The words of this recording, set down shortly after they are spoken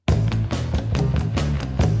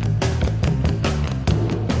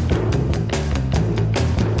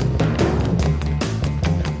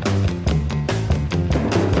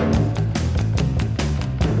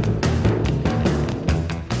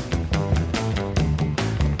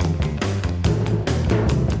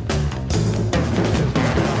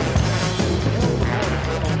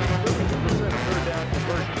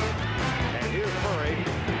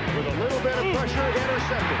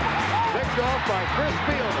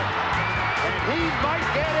He might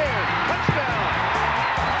get in. Touchdown.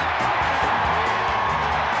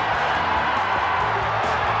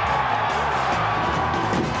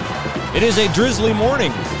 It is a drizzly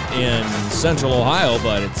morning in central Ohio,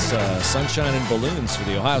 but it's sunshine and balloons for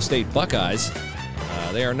the Ohio State Buckeyes.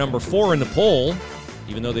 They are number 4 in the poll.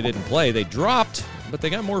 Even though they didn't play, they dropped, but they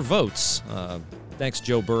got more votes. Thanks,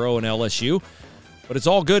 Joe Burrow and LSU. But it's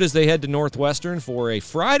all good as they head to Northwestern for a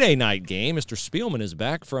Friday night game. Mr. Spielman is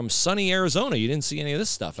back from sunny Arizona. You didn't see any of this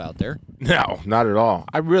stuff out there. No, not at all.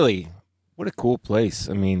 What a cool place.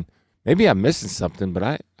 I mean, maybe I'm missing something, but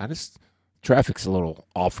I just... Traffic's a little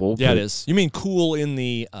awful. Yeah, it is. You mean cool in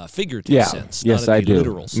the figurative sense? Yes, not in I the do.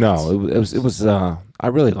 Literal sense. No, it was. I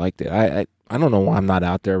really liked it. I don't know why I'm not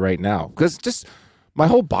out there right now because just my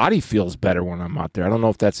whole body feels better when I'm out there. I don't know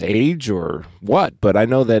if that's age or what, but I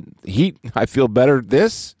know that heat. I feel better.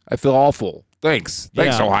 I feel awful. Thanks,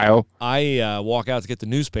 Ohio. I walk out to get the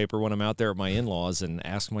newspaper when I'm out there at my in-laws and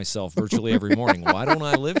ask myself virtually every morning, why don't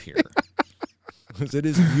I live here? Because it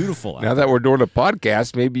is beautiful out Now that we're doing a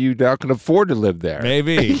podcast, maybe you now can afford to live there.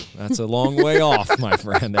 Maybe. That's a long way off, my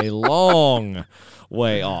friend. A long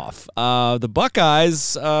way off. The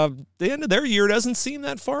Buckeyes, the end of their year doesn't seem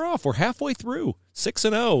that far off. We're halfway through.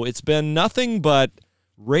 6-0. It's been nothing but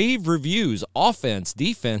rave reviews. Offense,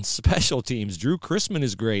 defense, special teams. Drew Chrisman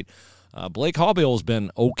is great. Blake Haubeil's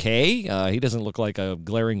been okay. He doesn't look like a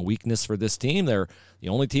glaring weakness for this team. They're the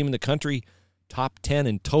only team in the country top 10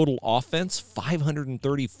 in total offense,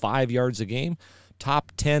 535 yards a game.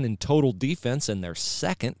 Top 10 in total defense, and they're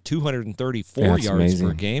second, 234 yards amazing.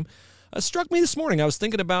 per game. Struck me this morning. I was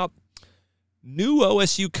thinking about new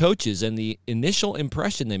OSU coaches and the initial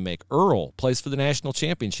impression they make. Earl plays for the national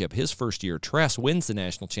championship his first year. Tress wins the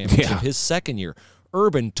national championship his second year.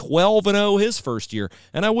 Urban 12-0 his first year.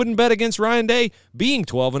 And I wouldn't bet against Ryan Day being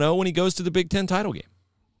 12-0 when he goes to the Big Ten title game.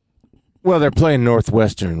 Well, they're playing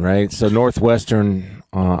Northwestern, right? So Northwestern,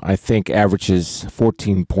 I think, averages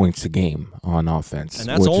 14 points a game on offense. And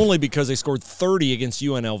that's only because they scored 30 against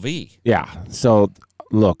UNLV. Yeah. So,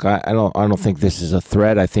 look, I don't think this is a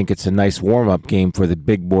threat. I think it's a nice warm-up game for the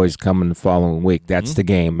big boys coming the following week. That's the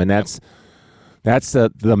game, and that's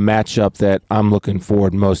the matchup that I'm looking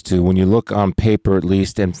forward most to. When you look on paper, at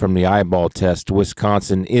least, and from the eyeball test,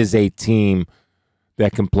 Wisconsin is a team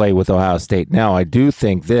that can play with Ohio State. Now, I do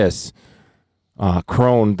think this.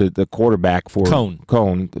 Crone, the quarterback for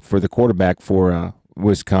Cone for the quarterback for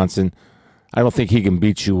Wisconsin, I don't think he can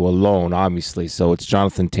beat you alone, obviously. So it's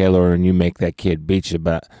Jonathan Taylor, and you make that kid beat you.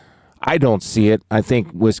 But I don't see it. I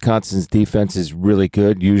think Wisconsin's defense is really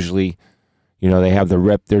good. Usually, they have the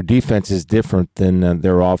rep. Their defense is different than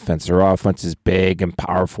their offense. Their offense is big and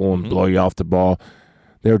powerful and blow you off the ball.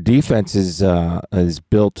 Their defense is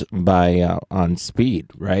built by on speed,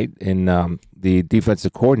 right? And the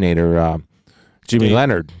defensive coordinator. Jimmy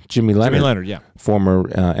Leonard, yeah. Former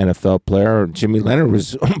NFL player. Jimmy Leonard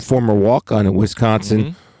was former walk-on in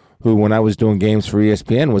Wisconsin, who, when I was doing games for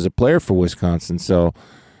ESPN, was a player for Wisconsin. So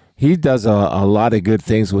he does a lot of good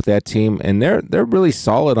things with that team, and they're really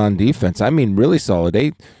solid on defense. I mean, really solid.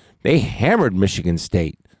 They hammered Michigan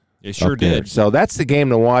State. They sure did. So that's the game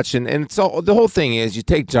to watch, and so the whole thing is you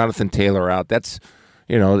take Jonathan Taylor out. That's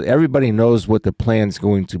everybody knows what the plan's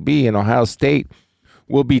going to be, and Ohio State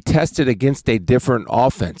will be tested against a different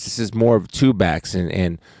offense. This is more of two backs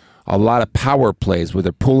and a lot of power plays where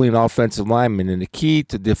they're pulling offensive linemen. And the key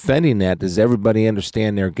to defending that is everybody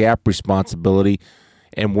understand their gap responsibility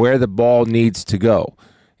and where the ball needs to go.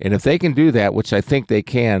 And if they can do that, which I think they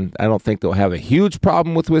can, I don't think they'll have a huge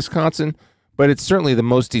problem with Wisconsin, but it's certainly the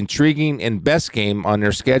most intriguing and best game on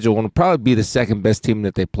their schedule, and it'll probably be the second best team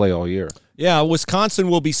that they play all year. Yeah, Wisconsin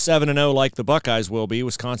will be 7-0 like the Buckeyes will be.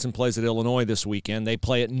 Wisconsin plays at Illinois this weekend. They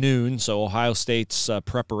play at noon, so Ohio State's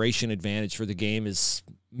preparation advantage for the game is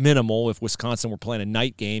minimal. If Wisconsin were playing a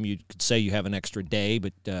night game, you could say you have an extra day,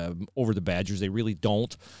 but over the Badgers, they really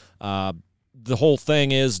don't. The whole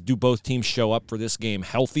thing is, do both teams show up for this game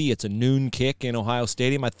healthy? It's a noon kick in Ohio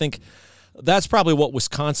Stadium. I think that's probably what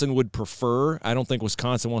Wisconsin would prefer. I don't think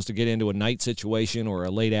Wisconsin wants to get into a night situation or a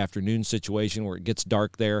late afternoon situation where it gets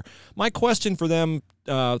dark there. My question for them,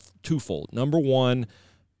 twofold. Number one,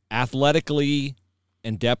 athletically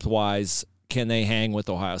and depth-wise, can they hang with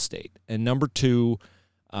Ohio State? And number two,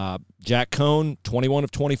 Jack Cohn, 21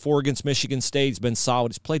 of 24 against Michigan State. He's been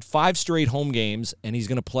solid. He's played 5 straight home games, and he's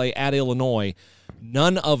going to play at Illinois.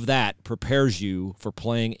 None of that prepares you for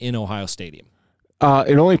playing in Ohio Stadium.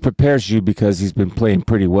 It only prepares you because he's been playing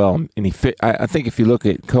pretty well, and I think if you look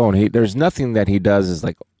at Cohn, there's nothing that he does is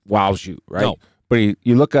like wows you, right? No. But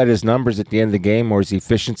you look at his numbers at the end of the game or his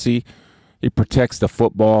efficiency. He protects the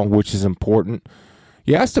football, which is important.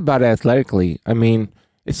 You asked about athletically. I mean,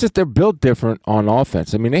 it's just they're built different on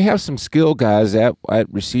offense. I mean, they have some skill guys at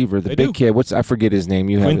receiver. The They big do. kid, I forget his name.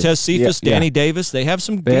 You have Quintez Cephas, Yeah, Danny yeah. Davis, they have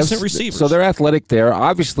some They have decent receivers. So they're athletic there.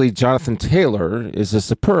 Obviously, Jonathan Taylor is a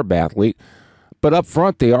superb athlete, but up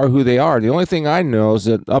front they are who they are. The only thing I know is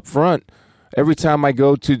that up front, every time I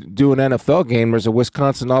go to do an NFL game, there's a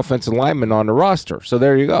Wisconsin offensive lineman on the roster. So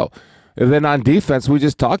there you go. And then on defense, we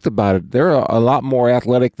just talked about it. They're a lot more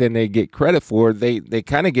athletic than they get credit for. They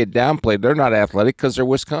kind of get downplayed. They're not athletic because they're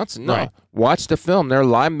Wisconsin. No. Right. Watch the film. Their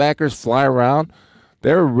linebackers fly around.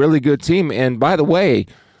 They're a really good team. And by the way,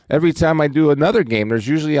 every time I do another game, there's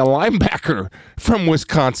usually a linebacker from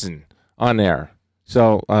Wisconsin on there.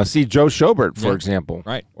 So see Joe Schobert, for example.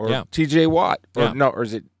 Right. Or Yeah. TJ Watt. Or Yeah. no, or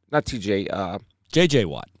is it not TJ? J.J.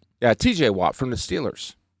 Watt. Yeah, TJ Watt from the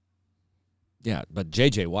Steelers. Yeah, but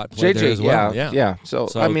J.J. Watt played there JJ, as well. yeah. So,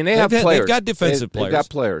 So I mean, they have they've players. got defensive They've players. got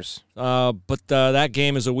players. But that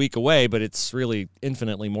game is a week away, but it's really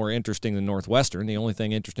infinitely more interesting than Northwestern. The only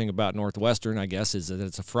thing interesting about Northwestern, I guess, is that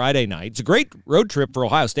it's a Friday night. It's a great road trip for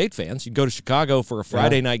Ohio State fans. You can go to Chicago for a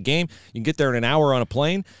Friday night game. You can get there in an hour on a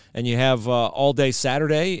plane, and you have all day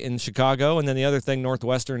Saturday in Chicago. And then the other thing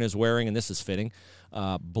Northwestern is wearing, and this is fitting,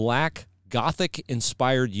 black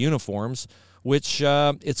Gothic-inspired uniforms, which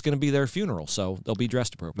it's going to be their funeral, so they'll be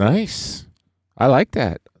dressed appropriately. Nice. I like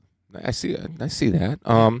that. I see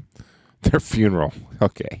that. Their funeral.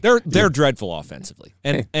 Okay. They're dreadful offensively,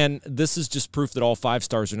 and this is just proof that all 5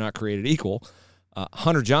 stars are not created equal.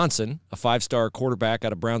 Hunter Johnson, a 5-star quarterback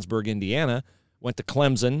out of Brownsburg, Indiana, went to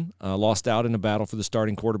Clemson, lost out in a battle for the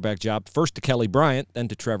starting quarterback job, first to Kelly Bryant, then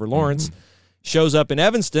to Trevor Lawrence. Shows up in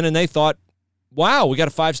Evanston, and they thought, wow, we got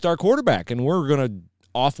a 5-star quarterback, and we're going to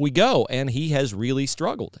off we go. And he has really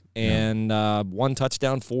struggled. And 1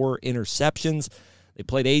 touchdown, 4 interceptions. They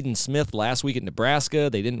played Aiden Smith last week at Nebraska.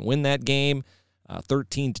 They didn't win that game,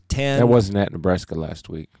 13-10. That wasn't at Nebraska last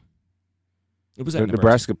week. It was at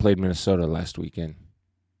Nebraska played Minnesota last weekend.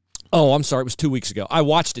 Oh, I'm sorry. It was 2 weeks ago. I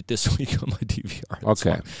watched it this week on my DVR. That's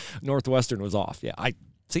Okay. why Northwestern was off. Yeah, I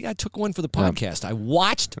took one for the podcast. I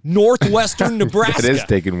watched Northwestern Nebraska. That is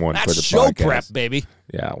taking one That's for the show podcast. prep, baby.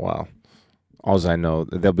 Yeah, wow. All I know,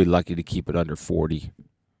 they'll be lucky to keep it under 40.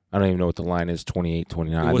 I don't even know what the line is, 28,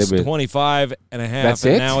 29. It was 25 and a half. That's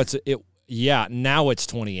and it? Now now it's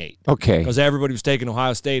 28. Okay. Because everybody was taking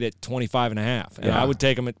Ohio State at 25 and a half. And Yeah. I would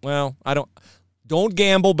take them at, don't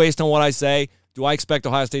gamble based on what I say. Do I expect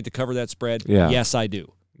Ohio State to cover that spread? Yeah. Yes, I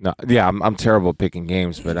do. No, yeah, I'm terrible at picking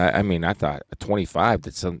games, but I mean, I thought 25.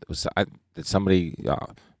 Did somebody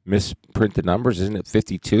misprint the numbers? Isn't it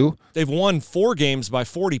 52? They've won 4 games by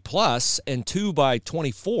 40 plus and 2 by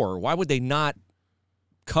 24. Why would they not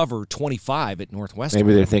cover 25 at Northwestern?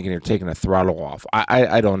 Maybe they're thinking they're taking a throttle off.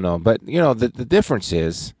 I don't know, but the difference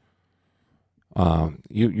is,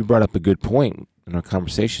 you brought up a good point in our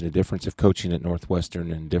conversation. The difference of coaching at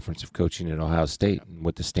Northwestern and the difference of coaching at Ohio State, and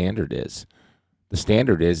what the standard is. The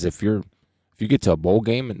standard is if you get to a bowl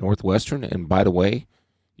game at Northwestern, and by the way,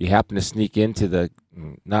 you happen to sneak into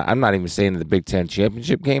I'm not even saying the Big Ten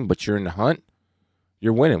championship game, but you're in the hunt,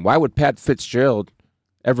 you're winning. Why would Pat Fitzgerald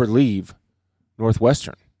ever leave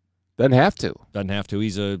Northwestern? Doesn't have to. Doesn't have to.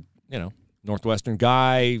 He's a Northwestern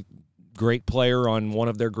guy, great player on one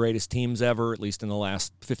of their greatest teams ever, at least in the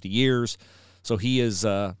last 50 years. So he is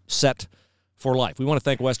set for life. We want to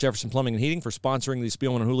thank West Jefferson Plumbing and Heating for sponsoring the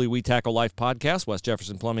Spielman and Hooley We Tackle Life podcast. West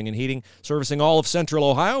Jefferson Plumbing and Heating, servicing all of Central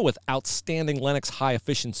Ohio with outstanding Lennox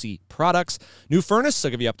high-efficiency products. New furnace,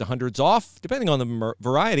 they'll give you up to hundreds off, depending on the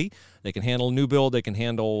variety. They can handle new build. They can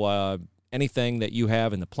handle anything that you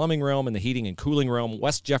have in the plumbing realm and the heating and cooling realm.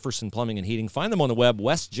 West Jefferson Plumbing and Heating. Find them on the web,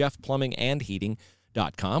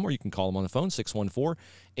 westjeffplumbingandheating.com, or you can call them on the phone,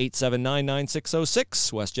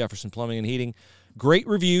 614-879-9606. West Jefferson Plumbing and Heating. Great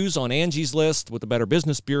reviews on Angie's List with the Better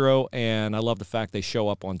Business Bureau, and I love the fact they show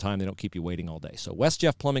up on time. They don't keep you waiting all day. So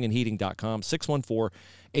westjeffplumbingandheating.com,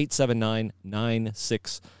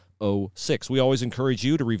 614-879-9606. We always encourage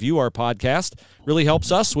you to review our podcast. Really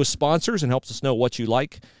helps us with sponsors and helps us know what you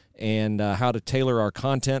like and how to tailor our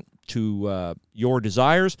content to your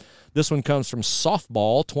desires. This one comes from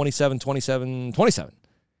Softball 272727.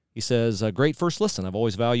 He says, great first listen. I've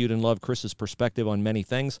always valued and loved Chris's perspective on many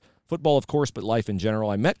things. Football, of course, but life in general.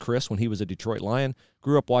 I met Chris when he was a Detroit Lion.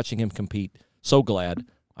 Grew up watching him compete. So glad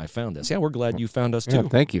I found this. Yeah, we're glad you found us, too. Yeah,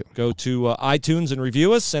 thank you. Go to iTunes and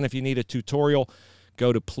review us. And if you need a tutorial,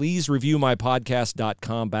 go to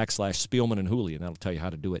pleasereviewmypodcast.com/Spielman and Hooley, and that'll tell you how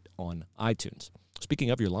to do it on iTunes. Speaking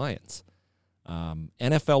of your Lions,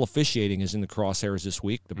 NFL officiating is in the crosshairs this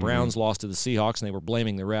week. The Browns lost to the Seahawks, and they were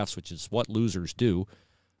blaming the refs, which is what losers do.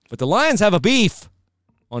 But the Lions have a beef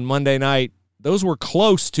on Monday night. those were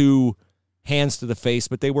close to hands to the face,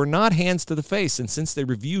 but they were not hands to the face. And since they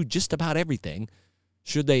reviewed just about everything,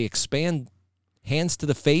 should they expand hands to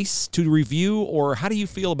the face to review, or how do you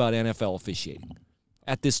feel about NFL officiating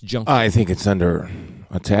at this juncture? I think it's under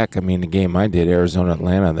attack. I mean, the game I did,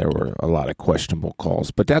 Arizona-Atlanta, there were a lot of questionable calls,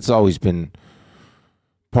 but that's always been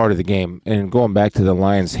part of the game. And going back to the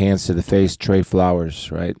Lions' hands to the face, Trey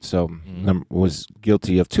Flowers, right? So was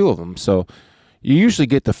guilty of 2 of them. So you usually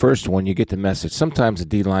get the first one, you get the message. Sometimes a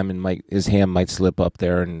D lineman his hand might slip up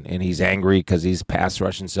there, and he's angry because he's pass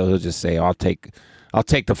rushing, so he'll just say, "I'll take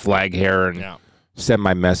the flag here and send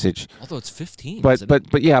my message." Although it's 15,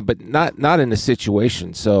 but not in the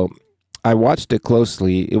situation. So I watched it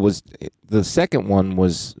closely. It was the second one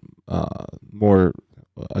was more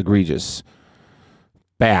egregious,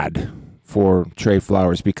 bad for Trey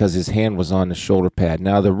Flowers because his hand was on the shoulder pad.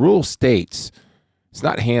 Now the rule states it's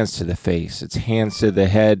not hands to the face; it's hands to the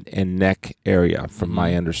head and neck area, from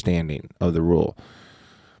my understanding of the rule.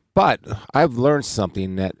 But I've learned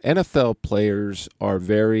something, that NFL players are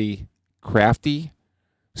very crafty,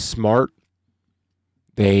 smart.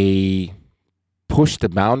 They push the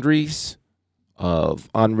boundaries of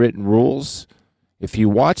unwritten rules. If you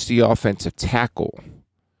watch the offensive tackle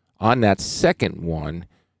on that second one,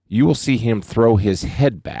 you will see him throw his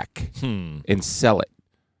head back and sell it.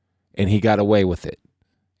 And he got away with it.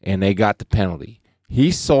 And they got the penalty. He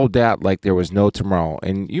sold out like there was no tomorrow.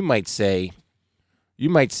 And you might say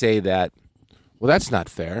that, well, that's not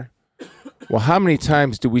fair. Well, how many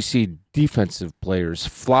times do we see defensive players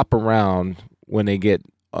flop around when they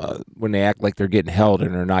act like they're getting held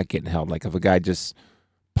and they're not getting held? Like if a guy just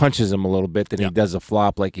punches him a little bit, then he does a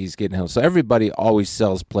flop like he's getting held. So everybody always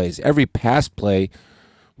sells plays. Every pass play,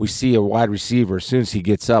 we see a wide receiver, as soon as he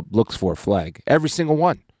gets up, looks for a flag. Every single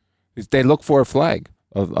one. They look for a flag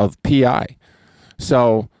of PI.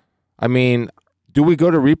 So, I mean, do we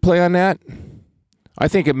go to replay on that? I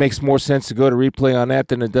think it makes more sense to go to replay on that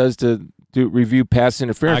than it does to review pass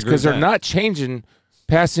interference, because they're not changing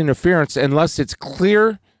pass interference unless it's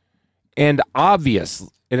clear and obvious,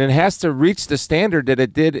 and it has to reach the standard that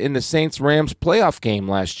it did in the Saints-Rams playoff game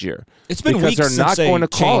last year. It's been weeks since they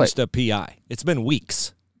changed the PI. It's been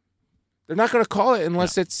weeks. They're not going to call it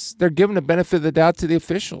unless they're giving the benefit of the doubt to the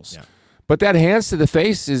officials. Yeah. But that hands to the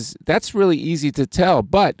face that's really easy to tell.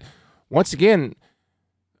 But once again,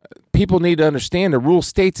 people need to understand the rule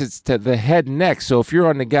states it's to the head and neck. So if you're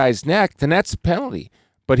on the guy's neck, then that's a penalty.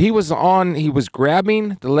 But he was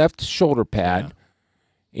grabbing the left shoulder pad,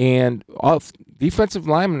 and defensive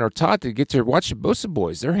linemen are taught to watch the Bosa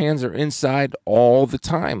boys. Their hands are inside all the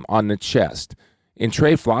time on the chest. And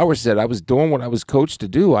Trey Flowers said, I was doing what I was coached to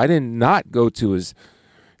do. I did not go to his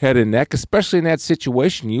head and neck, especially in that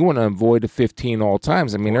situation. You want to avoid a 15 all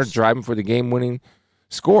times. I mean, they're driving for the game-winning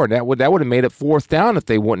score. That would have made it 4th down if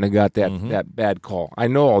they wouldn't have got that bad call. I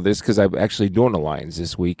know all this because I'm actually doing the Lions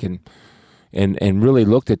this week and really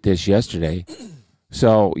looked at this yesterday.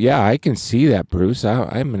 So, yeah, I can see that, Bruce.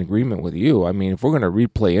 I'm in agreement with you. I mean, if we're going to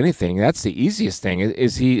replay anything, that's the easiest thing.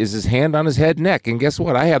 Is his hand on his head and neck? And guess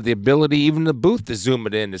what? I have the ability, even in the booth, to zoom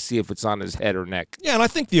it in to see if it's on his head or neck. Yeah, and I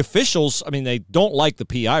think the officials, I mean, they don't like the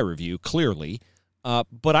PI review, clearly.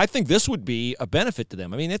 But I think this would be a benefit to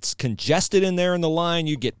them. I mean, it's congested in there in the line.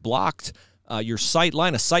 You get blocked. Your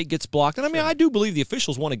line of sight gets blocked. And, I mean, I do believe the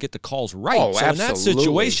officials want to get the calls right. Oh, so absolutely. In that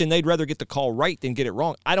situation, they'd rather get the call right than get it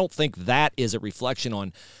wrong. I don't think that is a reflection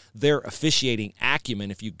on their officiating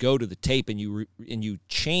acumen if you go to the tape and you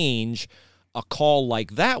change a call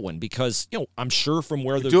like that one, because I'm sure from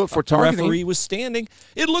where the referee was standing,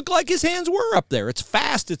 it looked like his hands were up there. It's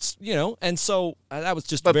fast. It's and so that was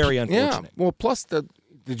just very unfortunate. Yeah. Well, plus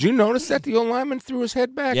did you notice that the old lineman threw his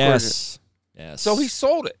head back? Yes. Yes. So he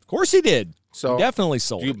sold it. Of course he did. So he definitely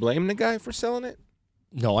sold it. Do you blame the guy for selling it?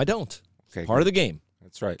 No, I don't. Okay, part of the game.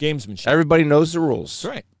 That's right. Gamesmanship. Everybody knows the rules.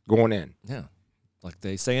 That's right. Going in. Yeah. Like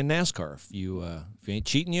they say in NASCAR, if you ain't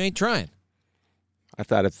cheating, you ain't trying. I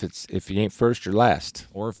thought if you ain't first, you're last.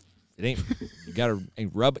 Or if it ain't, you gotta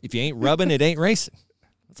rub. If you ain't rubbing, it ain't racing.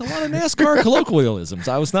 That's a lot of NASCAR colloquialisms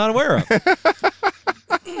I was not aware of.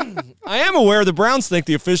 I am aware the Browns think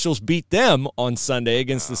the officials beat them on Sunday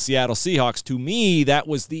against the Seattle Seahawks. To me, that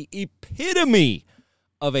was the epitome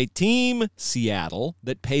of a team, Seattle,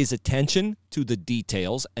 that pays attention to the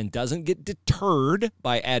details and doesn't get deterred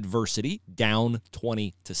by adversity, down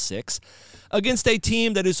 20-6, against a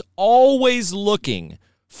team that is always looking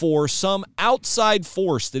for some outside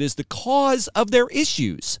force that is the cause of their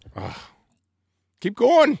issues. Keep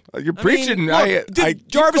going. You're preaching.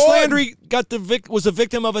 Jarvis Landry was a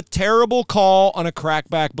victim of a terrible call on a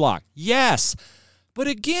crackback block. Yes. But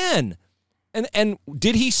again, And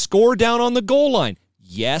did he score down on the goal line?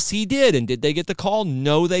 Yes, he did. And did they get the call?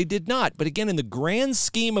 No, they did not. But again, in the grand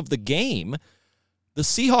scheme of the game, the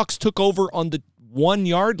Seahawks took over on the 1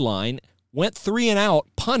 yard line, went 3 and out,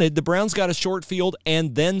 punted. The Browns got a short field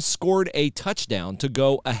and then scored a touchdown to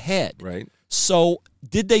go ahead. Right. So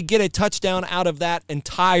did they get a touchdown out of that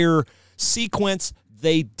entire sequence?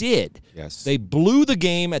 They did. Yes. They blew the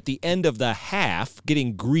game at the end of the half,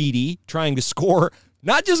 getting greedy, trying to score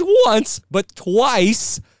not just once, but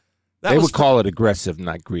twice. They would call it aggressive,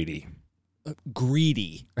 not greedy.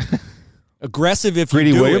 Greedy. Aggressive if Greedy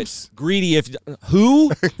you do Williams? it. Greedy if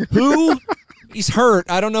who? Who? He's hurt.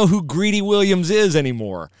 I don't know who Greedy Williams is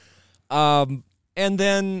anymore. And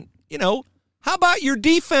then, how about your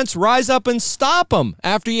defense rise up and stop them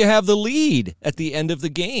after you have the lead at the end of the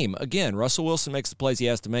game? Again, Russell Wilson makes the plays he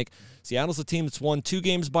has to make. Seattle's a team that's won 2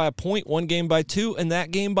 games by a point, 1 game by 2, and that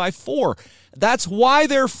game by 4. That's why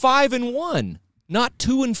they're 5-1, not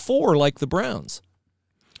 2-4 like the Browns.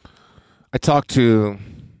 I talked to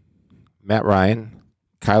Matt Ryan,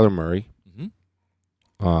 Kyler Murray.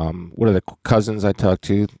 What are the cousins I talked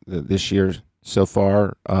to this year so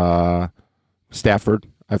far? Stafford,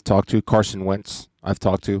 I've talked to. Carson Wentz, I've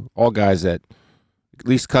talked to. All guys that, at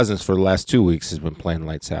least cousins for the last 2 weeks, has been playing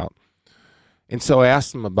lights out. And so I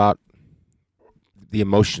asked them about the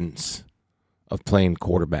emotions of playing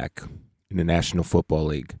quarterback in the National Football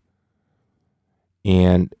League.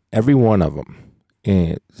 And every one of them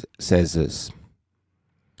says this: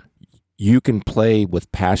 you can play with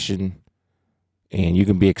passion and you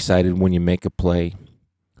can be excited when you make a play,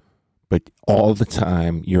 but all the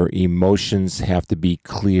time your emotions have to be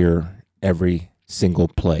clear every single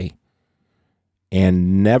play.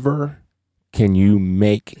 And never can you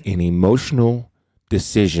make an emotional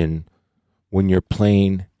decision when you're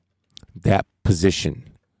playing that position.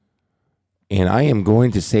 And I am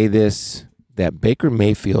going to say this, that Baker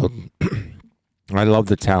Mayfield, I love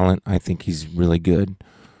the talent. I think he's really good.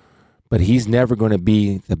 But he's never going to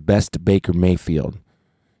be the best Baker Mayfield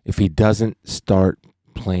if he doesn't start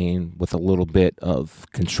playing with a little bit of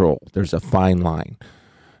control. There's a fine line.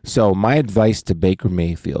 So my advice to Baker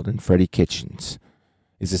Mayfield and Freddie Kitchens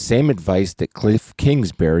is the same advice that Cliff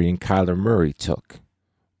Kingsbury and Kyler Murray took.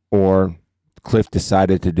 Or Cliff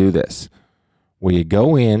decided to do this, where you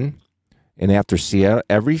go in and after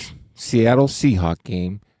every Seattle Seahawks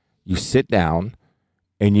game, you sit down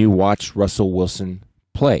and you watch Russell Wilson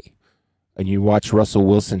play. And you watch Russell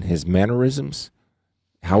Wilson, his mannerisms,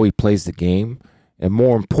 how he plays the game, and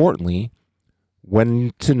more importantly,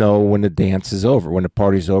 when to know when the dance is over, when the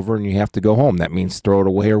party's over and you have to go home. That means throw it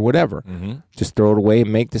away or whatever. Mm-hmm. Just throw it away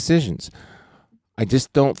and make decisions. I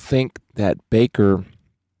just don't think that Baker,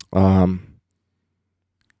 I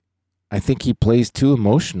think he plays too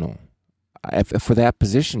emotional for that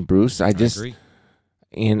position, Bruce. I agree.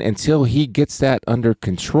 And until he gets that under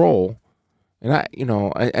control, and I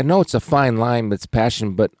know it's a fine line, but it's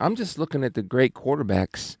passion, but I'm just looking at the great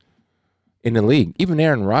quarterbacks in the league. Even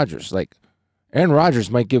Aaron Rodgers. Like, Aaron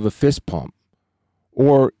Rodgers might give a fist pump.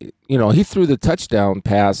 Or, he threw the touchdown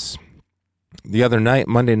pass the other night,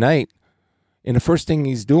 Monday night, and the first thing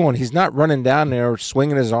he's doing, he's not running down there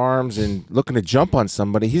swinging his arms and looking to jump on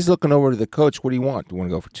somebody. He's looking over to the coach. What do you want? Do you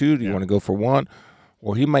want to go for 2? Do you want to go for 1?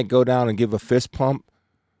 Or he might go down and give a fist pump.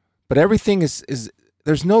 But everything is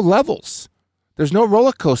there's no levels. There's no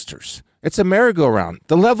roller coasters. It's a merry-go-round.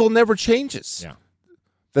 The level never changes. Yeah.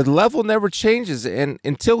 The level never changes. And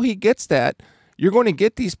until he gets that, you're going to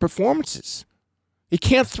get these performances. He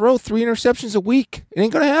can't throw 3 interceptions a week. It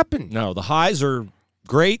ain't going to happen. No, the highs are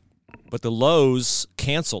great, but the lows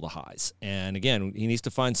cancel the highs. And again, he needs to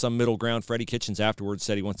find some middle ground. Freddie Kitchens afterwards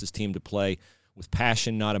said he wants his team to play with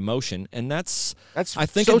passion, not emotion. And that's I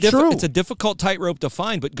think so true. It's a difficult tightrope to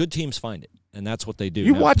find, but good teams find it. And that's what they do.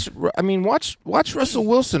 You watch Russell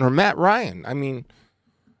Wilson or Matt Ryan. I mean,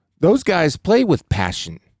 those guys play with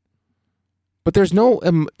passion. But there's no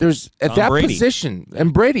there's at Tom that Brady. position,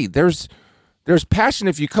 and Brady, there's passion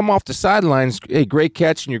if you come off the sidelines, hey, great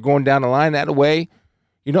catch, and you're going down the line that way,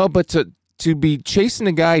 but to be chasing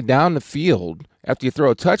a guy down the field after you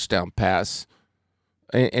throw a touchdown pass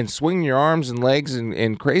and swinging your arms and legs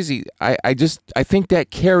and crazy, I think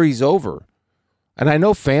that carries over. And I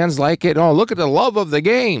know fans like it. Oh, look at the love of the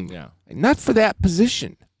game. Yeah. Not for that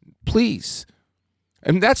position, please.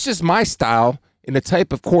 And that's just my style and the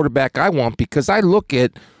type of quarterback I want, because I look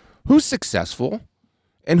at who's successful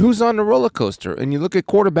and who's on the roller coaster. And you look at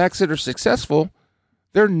quarterbacks that are successful,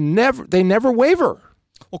 they never waver.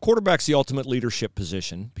 Well, quarterback's the ultimate leadership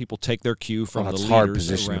position. People take their cue from the leaders around them. It's a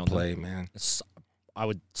hard position to play, man. I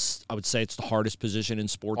would say it's the hardest position in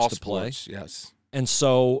sports All to play. Sports, yes. And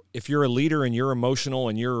so if you're a leader and you're emotional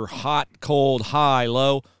and you're hot, cold, high,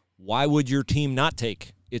 low, why would your team not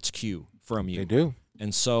take its cue from you? They do.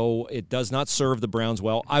 And so it does not serve the Browns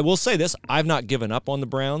well. I will say this, I've not given up on the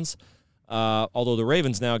Browns, although the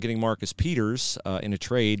Ravens now getting Marcus Peters in a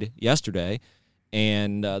trade yesterday,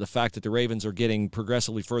 and the fact that the Ravens are getting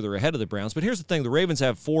progressively further ahead of the Browns. But here's the thing, the Ravens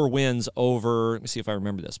have 4 wins over, let me see if I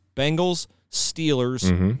remember this, Bengals,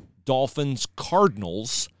 Steelers, Dolphins,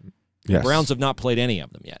 Cardinals. Yes. The Browns have not played any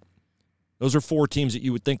of them yet. Those are 4 teams that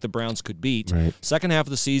you would think the Browns could beat. Right. Second half of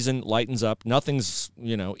the season lightens up. Nothing's,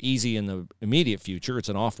 easy in the immediate future. It's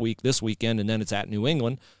an off week this weekend, and then it's at New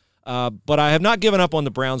England. But I have not given up on the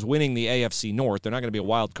Browns winning the AFC North. They're not going to be a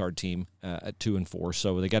wild card team at 2-4,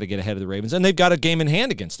 so they got to get ahead of the Ravens. And they've got a game in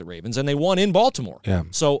hand against the Ravens, and they won in Baltimore. Yeah.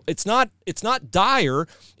 So it's not dire.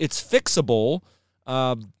 It's fixable,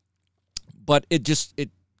 but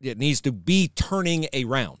it needs to be turning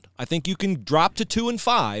around. I think you can drop to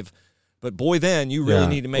 2-5. But boy, then you really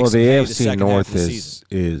need to make some hay the second half of the season.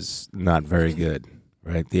 The AFC North is not very good,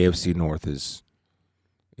 right? The AFC North is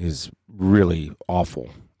really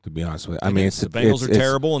awful, to be honest with you. I mean, the Bengals are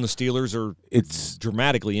terrible, and the Steelers are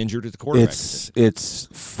dramatically injured at the quarterback position. It's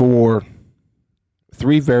for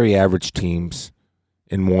 3 very average teams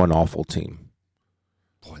and 1 awful team.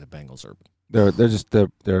 Boy, the Bengals are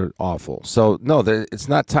they're awful. So no, it's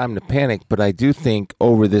not time to panic. But I do think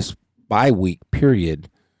over this bye week period,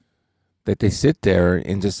 that they sit there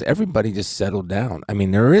and everybody just settle down. I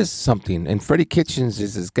mean, there is something, and Freddie Kitchens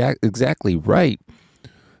is exactly right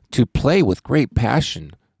to play with great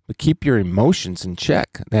passion, but keep your emotions in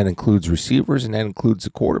check. That includes receivers, and that includes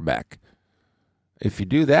the quarterback. If you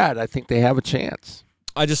do that, I think they have a chance.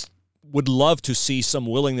 I just would love to see some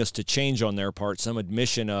willingness to change on their part, some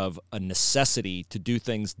admission of a necessity to do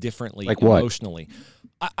things differently emotionally.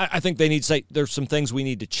 I think they need to say there's some things we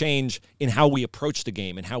need to change in how we approach the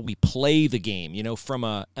game and how we play the game, from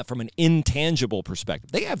an intangible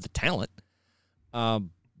perspective. They have the talent,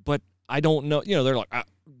 but I don't know. They're like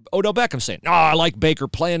Odell Beckham saying, "No, I like Baker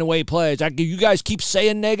playing away plays. You guys keep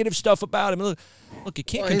saying negative stuff about him." Look, you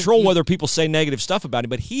can't control whether people say negative stuff about him,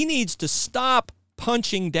 but he needs to stop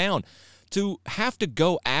punching down. To have to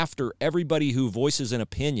go after everybody who voices an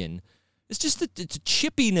opinion, it's just it's a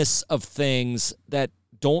chippiness of things that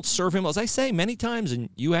don't serve him. As I say many times, and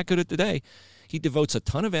you echoed it today, he devotes a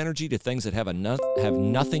ton of energy to things that have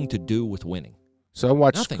nothing to do with winning. So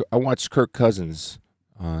I watched Kirk Cousins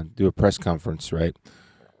do a press conference, right?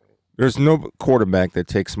 There's no quarterback that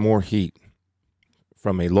takes more heat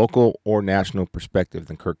from a local or national perspective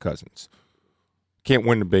than Kirk Cousins. Can't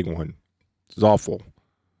win the big one. It's awful.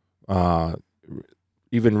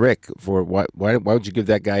 Even Rick, for why would you give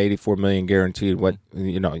that guy $84 million guaranteed?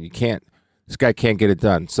 You can't. This guy can't get it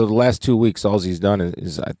done. So the last 2 weeks, all he's done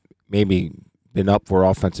is maybe been up for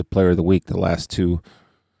Offensive Player of the Week the last two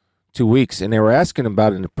weeks. And they were asking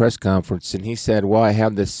about it in the press conference, and he said, "Well, I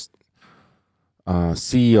have this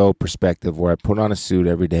CEO perspective where I put on a suit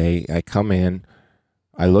every day. I come in,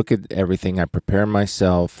 I look at everything, I prepare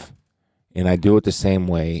myself, and I do it the same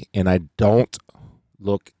way. And I don't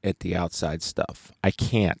look at the outside stuff. I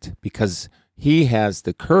can't, because he has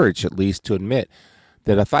the courage, at least, to admit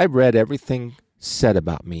that if I read everything said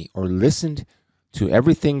about me or listened to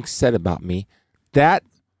everything said about me, that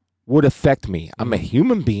would affect me. I'm a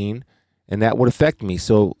human being, and that would affect me.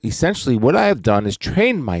 So essentially what I have done is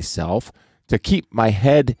trained myself to keep my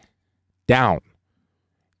head down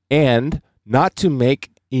and not to make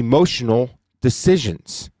emotional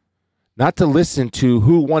decisions, not to listen to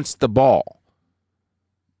who wants the ball.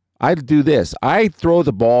 I do this. I throw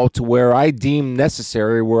the ball to where I deem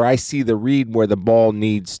necessary, where I see the read where the ball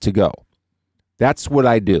needs to go. That's what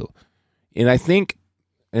I do. And I think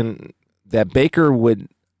that Baker would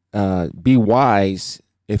be wise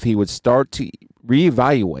if he would start to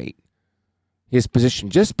reevaluate his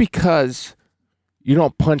position. Just because you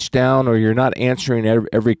don't punch down, or you're not answering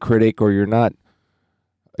every critic, or you're not,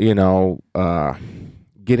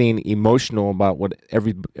 getting emotional about what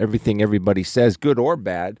everything everybody says, good or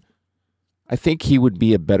bad, I think he would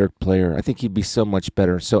be a better player. I think he'd be so much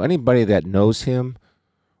better. So anybody that knows him,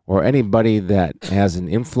 or anybody that has an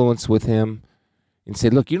influence with him, and say,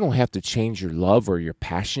 look, you don't have to change your love or your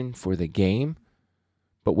passion for the game,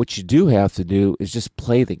 but what you do have to do is just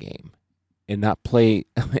play the game and not play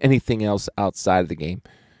anything else outside of the game,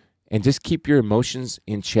 and just keep your emotions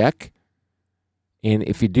in check. And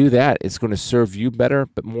if you do that, it's going to serve you better,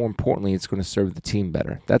 but more importantly, it's going to serve the team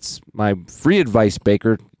better. That's my free advice,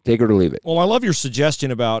 Baker. Take her to leave it. Well, I love your suggestion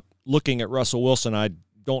about looking at Russell Wilson. I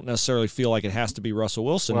don't necessarily feel like it has to be Russell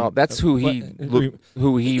Wilson. Well, that's who he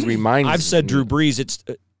reminds me. I've said Drew Brees.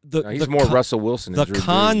 He's more Russell Wilson. The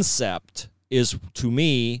concept is, to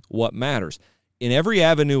me, what matters. In every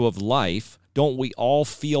avenue of life, don't we all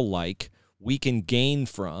feel like we can gain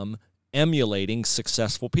from emulating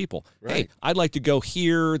successful people? Right. Hey, I'd like to go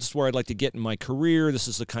here. This is where I'd like to get in my career. This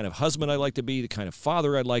is the kind of husband I'd like to be, the kind of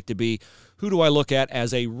father I'd like to be. Who do I look at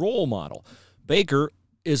as a role model? Baker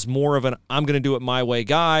is more of an I'm going to do it my way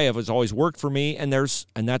guy. It's always worked for me, and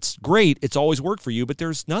that's great. It's always worked for you, but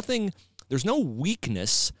there's no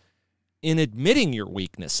weakness in admitting your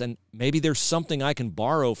weakness, and maybe there's something I can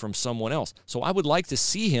borrow from someone else. So I would like to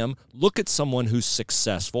see him look at someone who's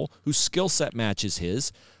successful, whose skill set matches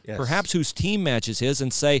his, perhaps whose team matches his,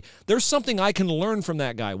 and say, there's something I can learn from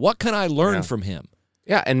that guy. What can I learn from him?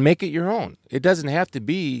 Yeah, and make it your own. It doesn't have to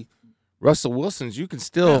be Russell Wilson's. You can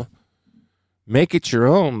still make it your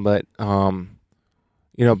own, but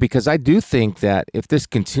because I do think that if this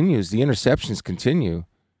continues, the interceptions continue,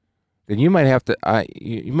 then you might have to.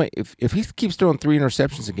 If he keeps throwing 3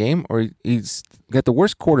 interceptions a game, or he's got the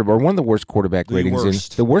worst quarterback, or one of the worst quarterback ratings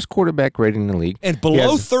the worst quarterback rating in the league, and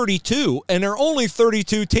below 32, and there are only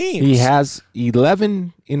 32 teams. He has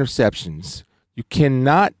 11 interceptions. You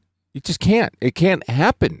just can't. It can't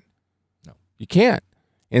happen. No, you can't.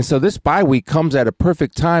 And so this bye week comes at a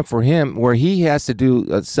perfect time for him, where he has to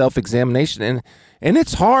do a self-examination, and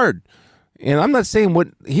it's hard. And I'm not saying what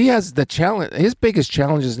he has the challenge. His biggest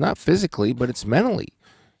challenge is not physically, but it's mentally.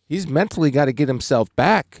 He's mentally got to get himself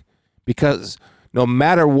back, because no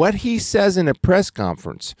matter what he says in a press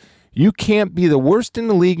conference, you can't be the worst in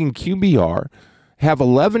the league in QBR, have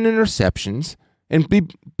 11 interceptions, and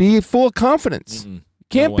be full of confidence.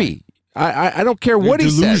 Can't be. I don't care what he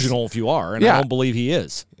says. Delusional if you are, and I don't believe he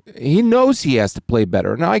is. He knows he has to play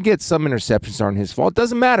better. Now, I get some interceptions aren't his fault. It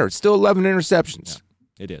doesn't matter. It's still 11 interceptions.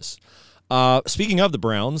 Yeah, it is. Speaking of the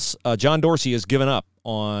Browns, John Dorsey has given up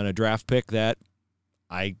on a draft pick that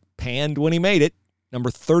I panned when he made it. Number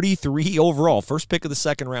 33 overall, first pick of the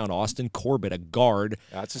second round, Austin Corbett, a guard.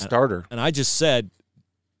 That's a starter. And I just said,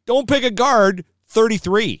 don't pick a guard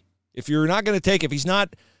 33. If he's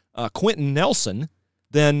not Quentin Nelson,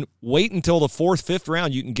 then wait until the 4th, 5th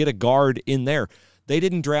round. You can get a guard in there. They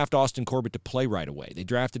didn't draft Austin Corbett to play right away. They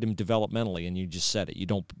drafted him developmentally, and you just said it. You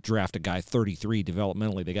don't draft a guy 33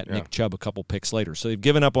 developmentally. They got Nick Chubb a couple picks later. So they've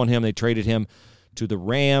given up on him. They traded him to the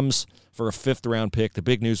Rams for a 5th-round pick. The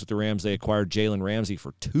big news with the Rams, they acquired Jalen Ramsey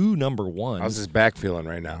for 2 number 1s. How's his back feeling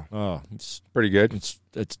right now? Oh, it's pretty good.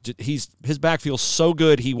 His back feels so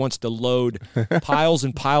good he wants to load piles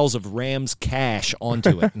and piles of Rams cash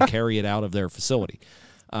onto it and carry it out of their facility.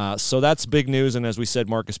 So that's big news, and as we said,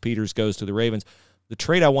 Marcus Peters goes to the Ravens. The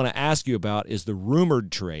trade I want to ask you about is the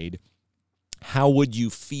rumored trade. How would you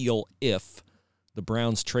feel if the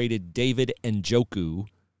Browns traded David Njoku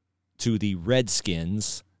to the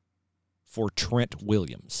Redskins for Trent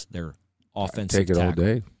Williams, their offensive tackle? Take it all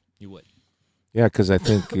day. You would. Yeah, because I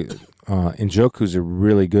think Njoku's a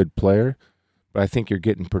really good player, but I think you're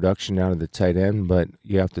getting production out of the tight end, but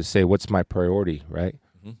you have to say, what's my priority, right?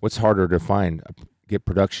 Mm-hmm. What's harder to find? Get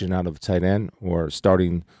production out of a tight end or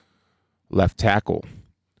starting left tackle?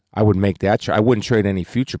 I would make that trade. I wouldn't trade any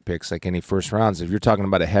future picks, like any first rounds. If you're talking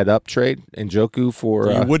about a head-up trade, Njoku for...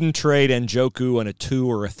 So you wouldn't trade Njoku on a 2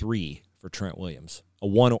 or a 3 for Trent Williams? A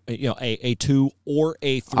 1, a 2 or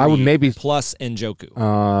a 3 I would maybe, plus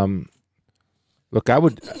Njoku? Look, I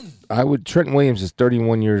would. Trent Williams is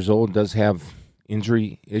 31 years old, does have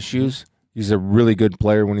injury issues. He's a really good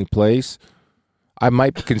player when he plays. I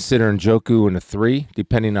might consider Njoku in a 3,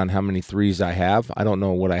 depending on how many 3s I have. I don't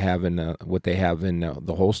know what I have in what they have in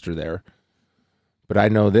the holster there, but I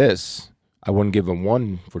know this: I wouldn't give him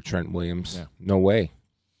 1 for Trent Williams. Yeah. No way.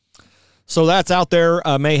 So that's out there.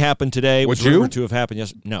 May happen today. Would was you? Rumored to have happened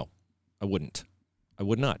yesterday. No, I wouldn't. I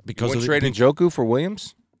would not because you wouldn't trade Njoku for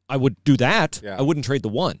Williams. I would do that. Yeah. I wouldn't trade the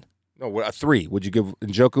 1. No, a 3. Would you give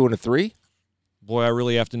Njoku in a 3? Boy, I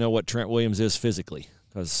really have to know what Trent Williams is physically.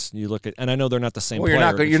 Because you look at, and I know they're not the same. Well,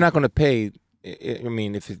 player. You're not going to pay. I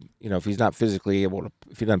mean, if he's not physically able to,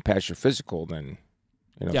 if he doesn't pass your physical, then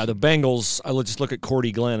Yeah, the Bengals. I just look at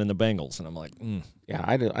Cordy Glenn and the Bengals, and I'm like, yeah,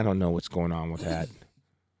 I don't know what's going on with that.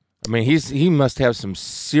 I mean, he must have some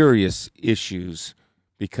serious issues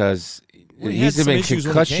because he's been in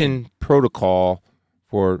concussion protocol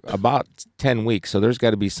for about 10 weeks. So there's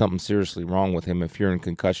got to be something seriously wrong with him if you're in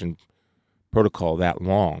concussion protocol that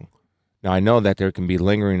long. Now, I know that there can be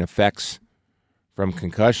lingering effects from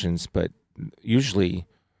concussions, but usually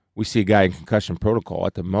we see a guy in concussion protocol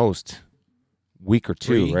at the most week or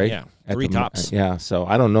 2, right? Yeah, 3 tops. Yeah, so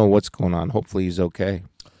I don't know what's going on. Hopefully he's okay.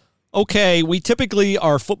 Okay, we typically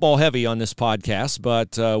are football heavy on this podcast,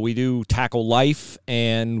 but we do tackle life,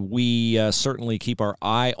 and we certainly keep our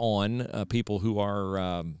eye on people who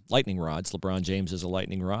are lightning rods. LeBron James is a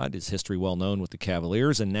lightning rod. His history well known with the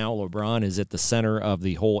Cavaliers, and now LeBron is at the center of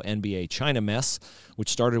the whole NBA China mess, which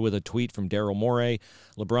started with a tweet from Daryl Morey.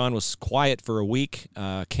 LeBron was quiet for a week,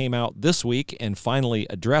 came out this week, and finally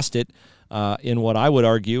addressed it in what I would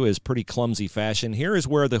argue is pretty clumsy fashion. Here is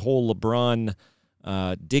where the whole LeBron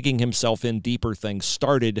digging himself in deeper thing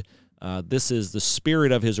started. This is the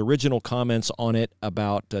spirit of his original comments on it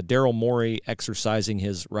about Daryl Morey exercising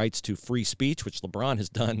his rights to free speech, which LeBron has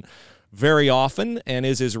done very often and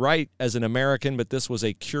is his right as an American, but this was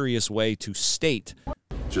a curious way to state.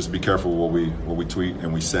 Just be careful what we tweet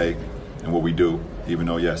and we say and what we do, even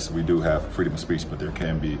though, yes, we do have freedom of speech, but there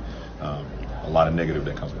can be a lot of negative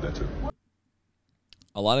that comes with that, too.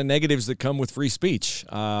 A lot of negatives that come with free speech.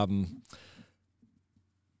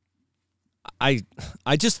 I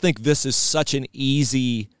just think this is such an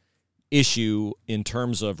easy issue in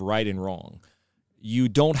terms of right and wrong. You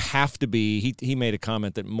don't have to be. He made a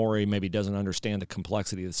comment that Morey maybe doesn't understand the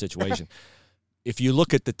complexity of the situation. If you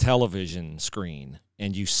look at the television screen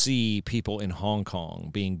and you see people in Hong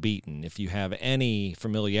Kong being beaten, if you have any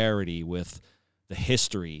familiarity with the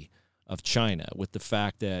history of China, with the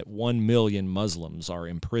fact that 1 million Muslims are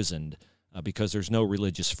imprisoned because there's no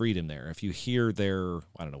religious freedom there. If you hear their,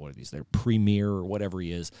 I don't know what it is, their premier or whatever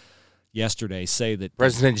he is, yesterday say that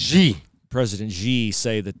President Xi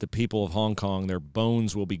say that the people of Hong Kong, their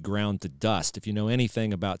bones will be ground to dust. If you know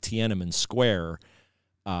anything about Tiananmen Square,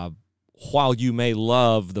 while you may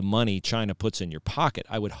love the money China puts in your pocket,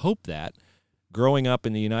 I would hope that growing up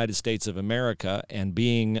in the United States of America and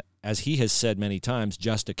being, as he has said many times,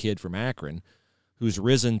 just a kid from Akron, who's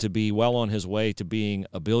risen to be well on his way to being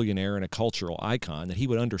a billionaire and a cultural icon, that he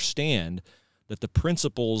would understand that the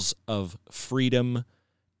principles of freedom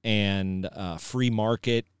and free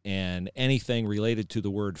market and anything related to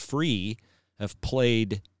the word free have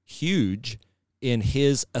played huge in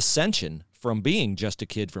his ascension from being just a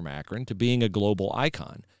kid from Akron to being a global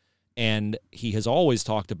icon. And he has always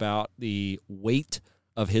talked about the weight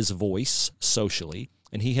of his voice socially,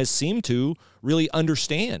 and he has seemed to really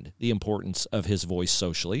understand the importance of his voice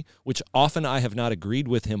socially, which often I have not agreed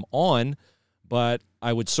with him on, but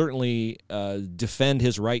I would certainly defend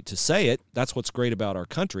his right to say it. That's what's great about our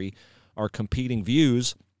country, our competing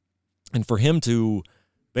views. And for him to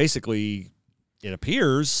basically, it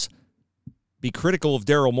appears, be critical of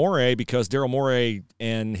Daryl Morey because Daryl Morey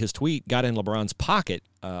and his tweet got in LeBron's pocket,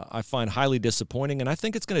 I find highly disappointing, and I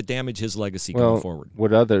think it's going to damage his legacy going forward.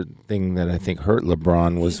 What other thing that I think hurt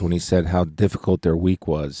LeBron was when he said how difficult their week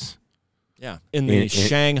was. Yeah, in the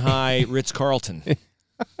Shanghai Ritz-Carlton.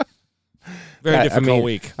 Very difficult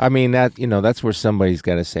week. I mean, that's where somebody's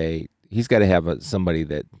got to say, he's got to have somebody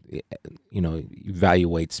that,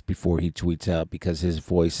 evaluates before he tweets out, because his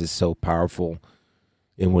voice is so powerful.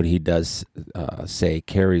 And what he does say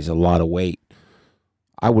carries a lot of weight.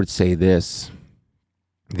 I would say this,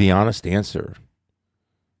 the honest answer,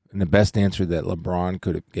 and the best answer that LeBron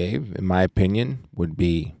could have gave, in my opinion, would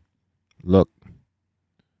be, look,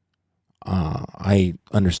 I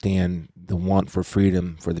understand the want for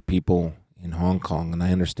freedom for the people in Hong Kong, and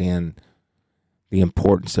I understand the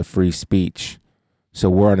importance of free speech. So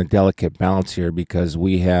we're on a delicate balance here because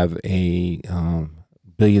we have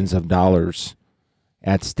billions of dollars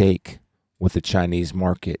at stake with the Chinese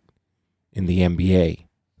market in the NBA.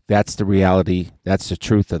 That's the reality. That's the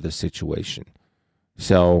truth of the situation.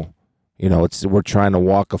 So, we're trying to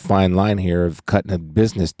walk a fine line here of cutting a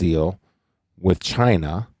business deal with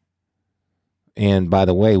China. And by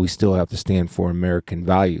the way, we still have to stand for American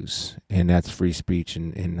values, and that's free speech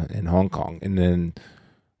in Hong Kong. And then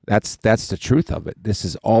that's the truth of it. This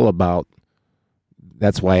is all about.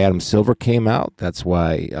 That's why Adam Silver came out. That's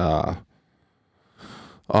why.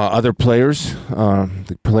 Other players,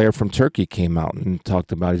 the player from Turkey came out and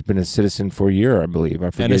talked about he's been a citizen for a year, I believe. I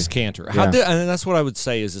forget. Enes Kanter. And that's what I would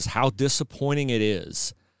say is how disappointing it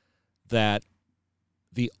is that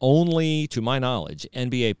the only, to my knowledge,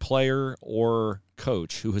 NBA player or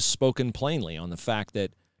coach who has spoken plainly on the fact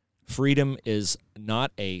that freedom is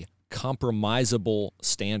not a compromisable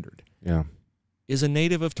standard is a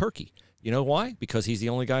native of Turkey. You know why? Because he's the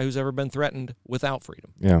only guy who's ever been threatened without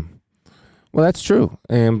freedom. Yeah. Well, that's true,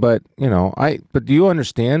 but do you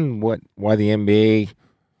understand why the NBA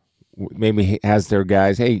maybe has their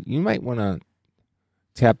guys? Hey, you might want to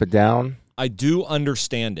tap it down. I do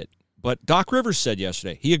understand it, but Doc Rivers said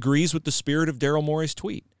yesterday he agrees with the spirit of Daryl Morey's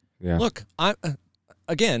tweet. Yeah. Look,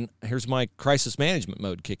 again, here's my crisis management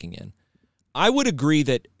mode kicking in. I would agree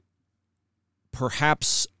that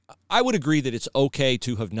perhaps I would agree that it's okay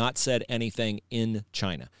to have not said anything in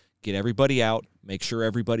China. Get everybody out, make sure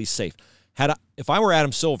everybody's safe. If I were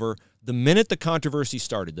Adam Silver, the minute the controversy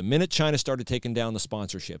started, the minute China started taking down the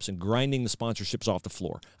sponsorships and grinding the sponsorships off the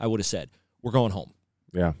floor, I would have said, we're going home.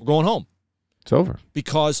 Yeah. We're going home. It's over.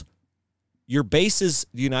 Because your base is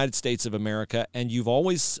the United States of America, and you've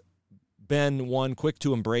always been one quick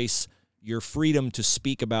to embrace your freedom to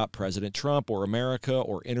speak about President Trump or America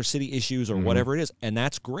or inner city issues or whatever it is. And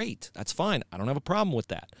that's great. That's fine. I don't have a problem with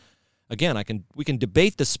that. Again, we can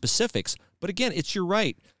debate the specifics, but again, it's your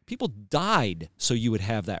right. People died so you would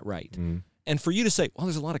have that right. And for you to say, well,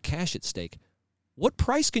 there's a lot of cash at stake. What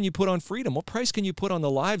price can you put on freedom? What price can you put on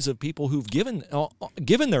the lives of people who've given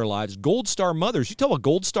their lives? Gold Star mothers. You tell a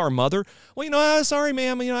Gold Star mother, well, sorry,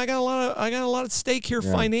 ma'am, I got a lot at stake here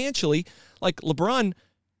financially. Like LeBron,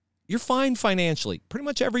 you're fine financially. Pretty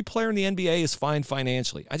much every player in the NBA is fine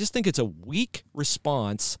financially. I just think it's a weak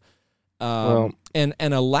response. And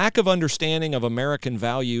a lack of understanding of American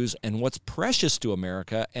values and what's precious to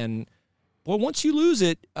America. And, boy, once you lose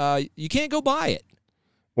it, you can't go buy it.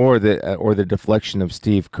 Or the deflection of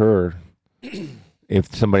Steve Kerr.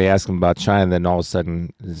 If somebody asks him about China, then all of a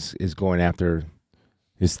sudden is going after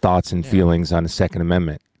his thoughts and feelings on the Second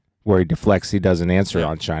Amendment, where he deflects. He doesn't answer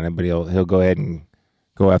on China, but he'll go ahead and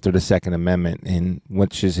go after the Second Amendment, and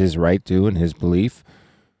which is his right to and his belief.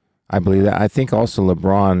 I believe that. I think also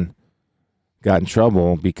LeBron got in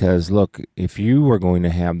trouble because, look, if you are going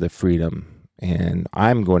to have the freedom, and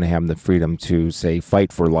I'm going to have the freedom to, say,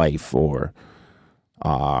 fight for life or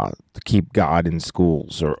to keep God in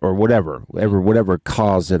schools or whatever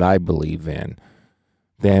cause that I believe in,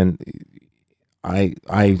 then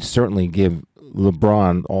I certainly give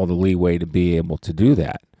LeBron all the leeway to be able to do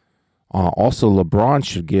that. Also, LeBron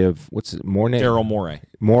should give, Daryl Morey.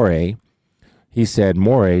 Morey. He said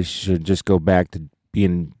Morey should just go back to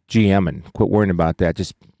being GMing, quit worrying about that,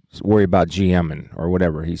 just worry about GMing or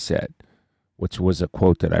whatever he said, which was a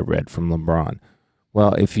quote that I read from LeBron.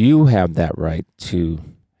 Well, if you have that right to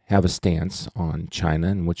have a stance on China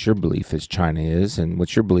and what your belief is China is and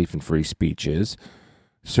what your belief in free speech is,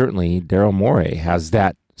 certainly Daryl Morey has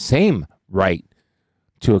that same right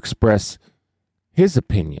to express his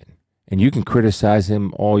opinion. And you can criticize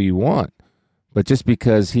him all you want, but just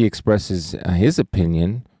because he expresses his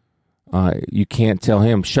opinion, you can't tell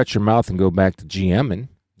him, shut your mouth and go back to GMing.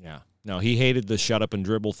 No, he hated the shut up and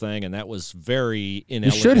dribble thing, and that was very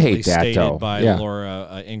inelegantly stated by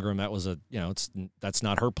Laura Ingraham. That was that's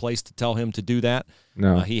not her place to tell him to do that.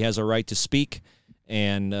 No, he has a right to speak,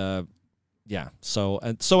 and So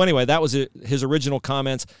anyway, that was his original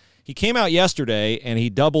comments. He came out yesterday and he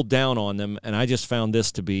doubled down on them, and I just found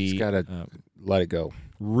this to be let it go.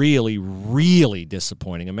 Really, really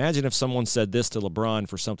disappointing. Imagine if someone said this to LeBron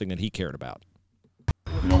for something that he cared about.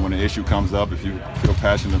 When an issue comes up, if you feel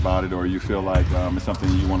passionate about it or you feel like it's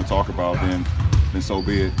something you want to talk about, then so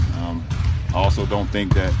be it. I also don't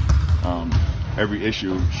think that every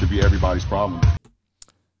issue should be everybody's problem.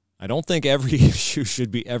 I don't think every issue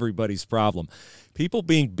should be everybody's problem. People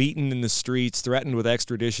being beaten in the streets, threatened with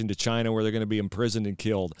extradition to China where they're going to be imprisoned and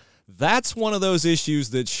killed, that's one of those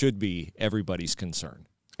issues that should be everybody's concern.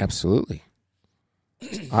 Absolutely.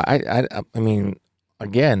 I mean,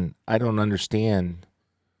 again, I don't understand.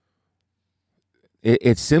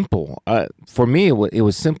 It's simple. For me, it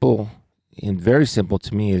was simple, and very simple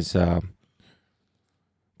to me is the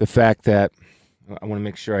fact that I want to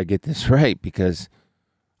make sure I get this right, because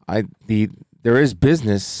there is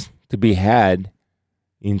business to be had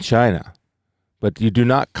in China, but you do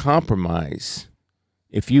not compromise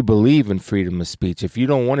if you believe in freedom of speech. If you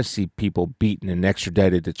don't want to see people beaten and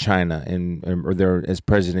extradited to China, or there, as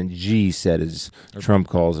President Xi said, as Trump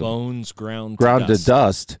calls it, bones ground to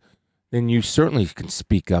dust, then you certainly can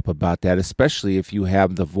speak up about that, especially if you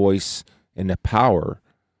have the voice and the power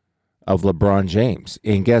of LeBron James.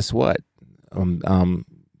 And guess what?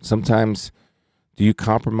 Sometimes, do you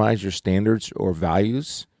compromise your standards or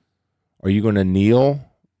values? Are you going to kneel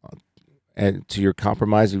to your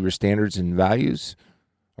compromise of your standards and values?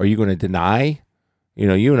 Are you going to deny?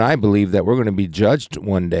 You and I believe that we're going to be judged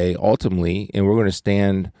one day, ultimately, and we're going to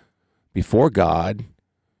stand before God,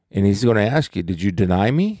 and He's going to ask you, "Did you deny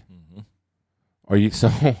me?" Mm-hmm. Are you? So,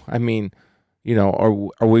 I mean, are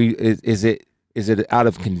we? Is it out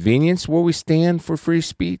of convenience where we stand for free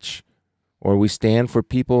speech, or we stand for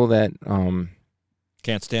people that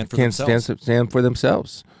can't stand for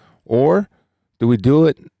themselves? Or do we do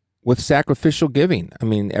it with sacrificial giving? I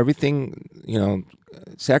mean, everything,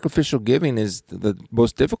 sacrificial giving is the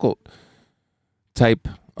most difficult type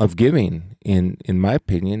of giving, in my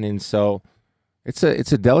opinion. And so It's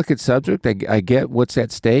a delicate subject. I get what's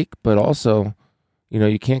at stake, but also,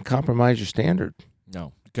 you can't compromise your standard.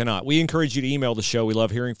 No, cannot. We encourage you to email the show. We love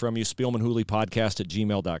hearing from you.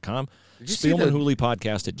 SpielmanHooleyPodcast@gmail.com.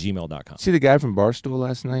 SpielmanHooleyPodcast@gmail.com. See the guy from Barstool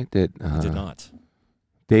last night? That I did not.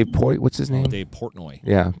 Dave what's his name? Dave Portnoy.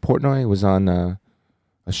 Yeah, Portnoy was on a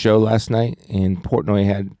show last night, and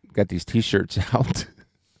Portnoy got these T-shirts out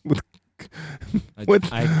with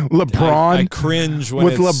LeBron. I cringe when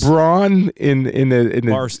with LeBron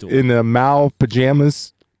in the Mao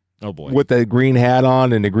pajamas. Oh boy, with the green hat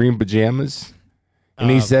on and the green pajamas,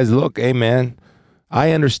 and he says, "Look, hey man,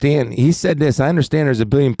 I understand." He said this. I understand there's a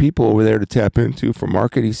billion people over there to tap into for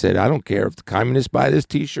market. He said, "I don't care if the communists buy this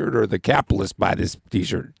T-shirt or the capitalists buy this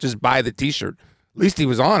T-shirt. Just buy the T-shirt." At least he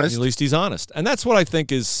was honest. At least he's honest, and that's what I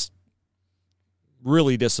think is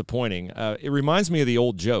really disappointing. It reminds me of the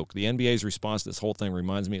old joke. The NBA's response to this whole thing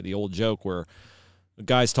reminds me of the old joke where a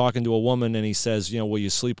guy's talking to a woman and he says, will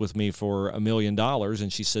you sleep with me for $1 million?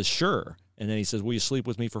 And she says, sure. And then he says, will you sleep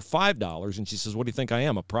with me for $5? And she says, what do you think I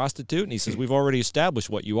am, a prostitute? And he says, we've already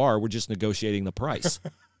established what you are. We're just negotiating the price.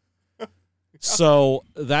 So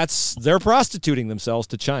they're prostituting themselves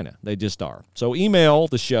to China. They just are. So email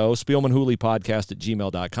the show,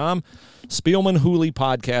 SpielmanHooleyPodcast@gmail.com.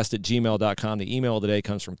 SpielmanHooleyPodcast@gmail.com. The email of the day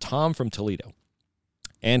comes from Tom from Toledo.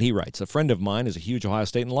 And he writes, a friend of mine is a huge Ohio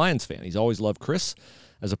State and Lions fan. He's always loved Chris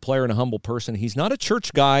as a player and a humble person. He's not a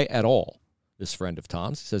church guy at all, this friend of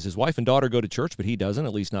Tom's. He says his wife and daughter go to church, but he doesn't,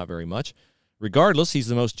 at least not very much. Regardless, he's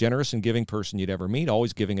the most generous and giving person you'd ever meet,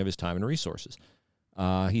 always giving of his time and resources.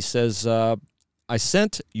 He says, I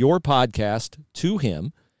sent your podcast to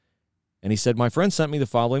him, and he said, my friend sent me the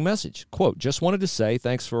following message. Quote, just wanted to say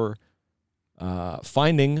thanks for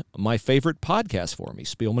finding my favorite podcast for me,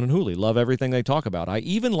 Spielman and Hooley. Love everything they talk about. I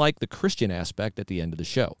even like the Christian aspect at the end of the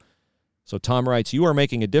show. So Tom writes, you are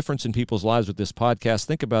making a difference in people's lives with this podcast.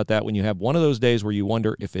 Think about that when you have one of those days where you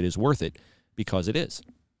wonder if it is worth it, because it is.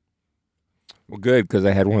 Well, good, because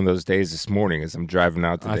I had one of those days this morning as I'm driving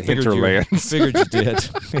out to the hinterlands. I figured you did. I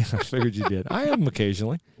figured you did. I have them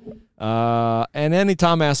occasionally. And then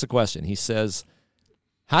Tom asks a question. He says,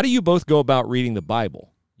 how do you both go about reading the Bible?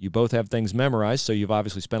 You both have things memorized, so you've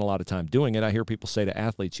obviously spent a lot of time doing it. I hear people say to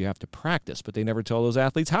athletes, you have to practice, but they never tell those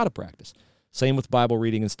athletes how to practice. Same with Bible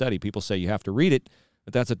reading and study. People say you have to read it,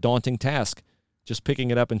 but that's a daunting task. Just picking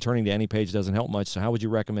it up and turning to any page doesn't help much. So how would you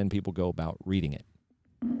recommend people go about reading it?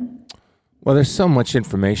 Well, there's so much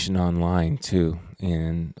information online, too.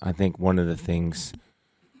 And I think one of the things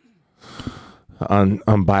on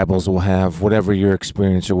Bibles will have whatever your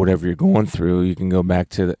experience or whatever you're going through. You can go back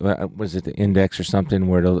to, the index or something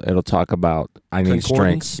where it'll talk about, I need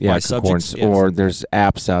strength. Yeah, concordance. Yes. Or there's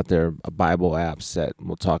apps out there, Bible apps that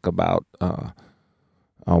will talk about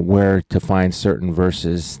where to find certain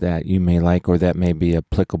verses that you may like or that may be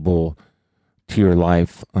applicable to your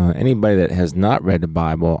life. Anybody that has not read the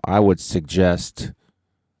Bible, I would suggest,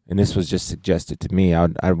 and this was just suggested to me,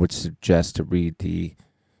 I would suggest to read the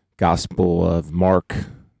Gospel of Mark,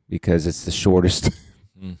 because it's the shortest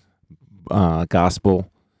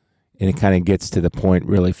gospel, and it kind of gets to the point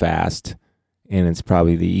really fast, and it's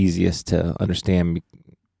probably the easiest to understand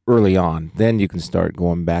early on. Then you can start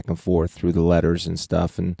going back and forth through the letters and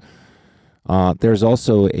stuff. And there's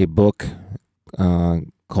also a book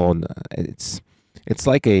called it's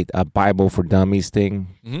like a Bible for Dummies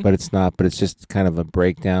thing, but it's not. But it's just kind of a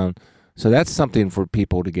breakdown. So that's something for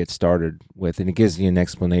people to get started with, and it gives you an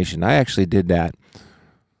explanation. I actually did that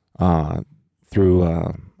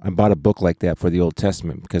through. I bought a book like that for the Old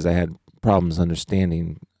Testament because I had problems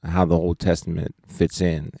understanding how the Old Testament fits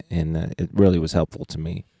in, and it really was helpful to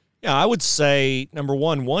me. Yeah, I would say, number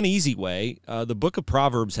one easy way, the book of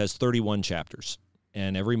Proverbs has 31 chapters.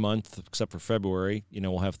 And every month, except for February,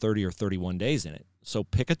 we'll have 30 or 31 days in it. So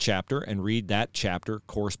pick a chapter and read that chapter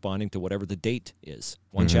corresponding to whatever the date is.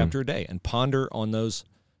 One chapter a day. And ponder on those,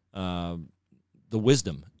 the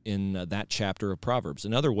wisdom in that chapter of Proverbs.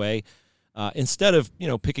 Another way, instead of,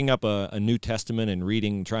 picking up a New Testament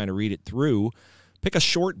and trying to read it through, pick a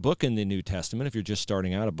short book in the New Testament if you're just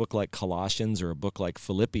starting out, a book like Colossians or a book like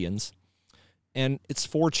Philippians. And it's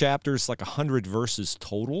 4 chapters, like 100 verses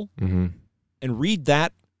total. And read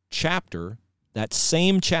that chapter, that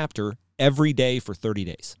same chapter, every day for 30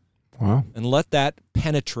 days. Wow. And let that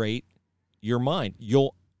penetrate your mind.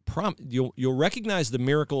 You'll recognize the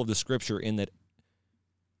miracle of the Scripture in that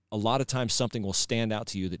a lot of times something will stand out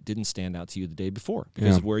to you that didn't stand out to you the day before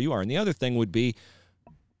because of where you are. And the other thing would be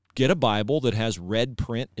get a Bible that has red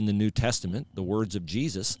print in the New Testament, the words of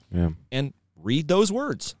Jesus, and read those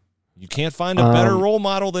words. You can't find a better role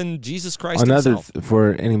model than Jesus Christ another himself.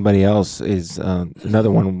 For anybody else is another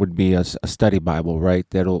one would be a study Bible, right?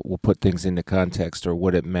 Will put things into context or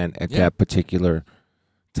what it meant at that particular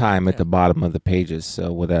time at the bottom of the pages.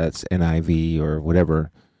 So whether that's NIV or whatever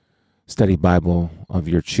study Bible of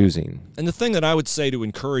your choosing. And the thing that I would say to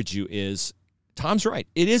encourage you is, Tom's right.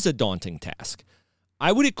 It is a daunting task.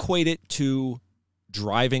 I would equate it to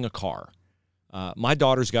driving a car. My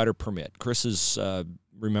daughter's got her permit. Chris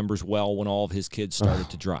remembers well when all of his kids started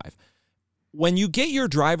to drive. When you get your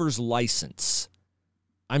driver's license,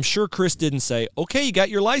 I'm sure Chris didn't say, okay, you got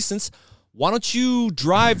your license. Why don't you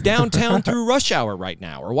drive downtown through rush hour right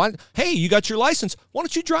now? Or hey, you got your license. Why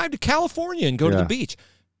don't you drive to California and go to the beach?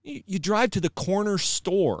 You drive to the corner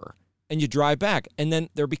store and you drive back. And then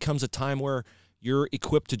there becomes a time where you're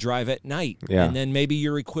equipped to drive at night. Yeah. And then maybe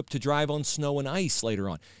you're equipped to drive on snow and ice later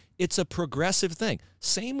on. It's a progressive thing.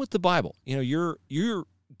 Same with the Bible. You're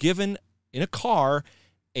given in a car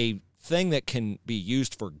a thing that can be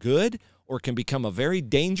used for good or can become a very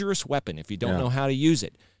dangerous weapon if you don't know how to use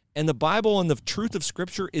it. And the Bible and the truth of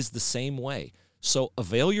Scripture is the same way. So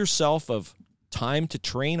avail yourself of time to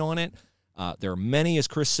train on it. There are many, as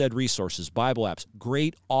Chris said, resources, Bible apps,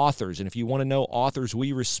 great authors. And if you want to know authors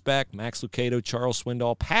we respect, Max Lucado, Charles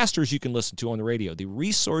Swindoll, pastors you can listen to on the radio. The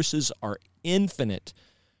resources are infinite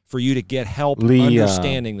for you to get help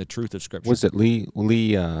understanding the truth of Scripture. Was it Lee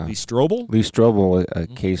Strobel? Lee Strobel, A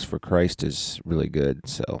Case for Christ is really good,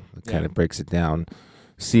 so it kind of breaks it down.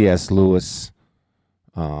 C.S. Lewis,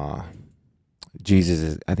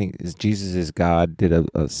 Jesus is God, did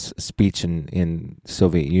a speech in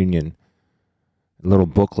Soviet Union, a little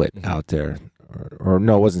booklet out there. Or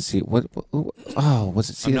no, it wasn't C. Was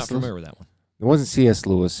it C.S. I'm not familiar with that one. It wasn't C.S.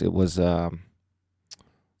 Lewis. It was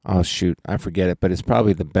oh shoot, I forget it, but it's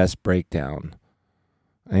probably the best breakdown.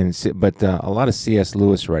 But a lot of C.S.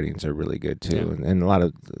 Lewis writings are really good too, and a lot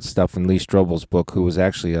of stuff in Lee Strobel's book, who was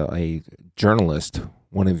actually a journalist,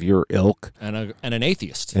 one of your ilk, and an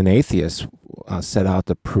atheist. An atheist set out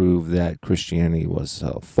to prove that Christianity was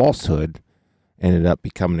a falsehood. Ended up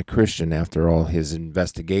becoming a Christian after all his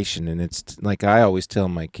investigation, and it's like I always tell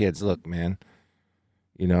my kids, look, man,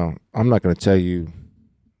 I'm not going to tell you.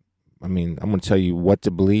 I'm going to tell you what to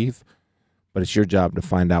believe, but it's your job to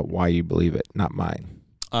find out why you believe it, not mine.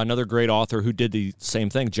 Another great author who did the same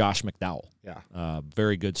thing, Josh McDowell. Yeah.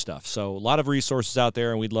 Very good stuff. So a lot of resources out there,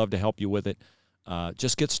 and we'd love to help you with it.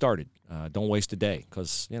 Just get started. Don't waste a day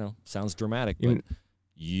because, sounds dramatic, but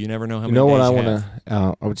you never know how many days what you I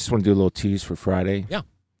have. I just want to do a little tease for Friday. Yeah.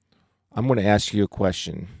 I'm going to ask you a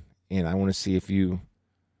question, and I want to see if you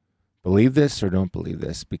believe this or don't believe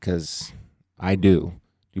this, because I do.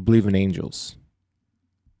 Do you believe in angels?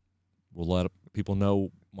 We'll let people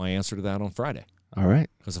know my answer to that on Friday. All right.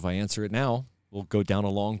 Because if I answer it now, we'll go down a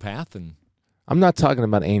long path. And I'm not talking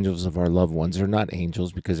about angels of our loved ones. They're not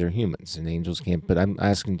angels because they're humans, and angels can't. But I'm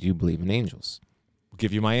asking, do you believe in angels? we'll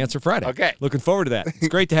give you my answer Friday. Okay. Looking forward to that. It's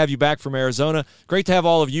great to have you back from Arizona. Great to have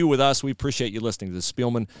all of you with us. We appreciate you listening to the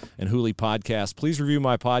Spielman and Hooley podcast. Please review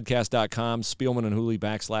mypodcast.com, Spielman and Hooley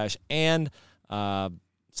 / and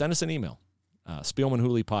send us an email. Spielman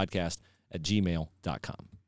Hooley podcast @gmail.com.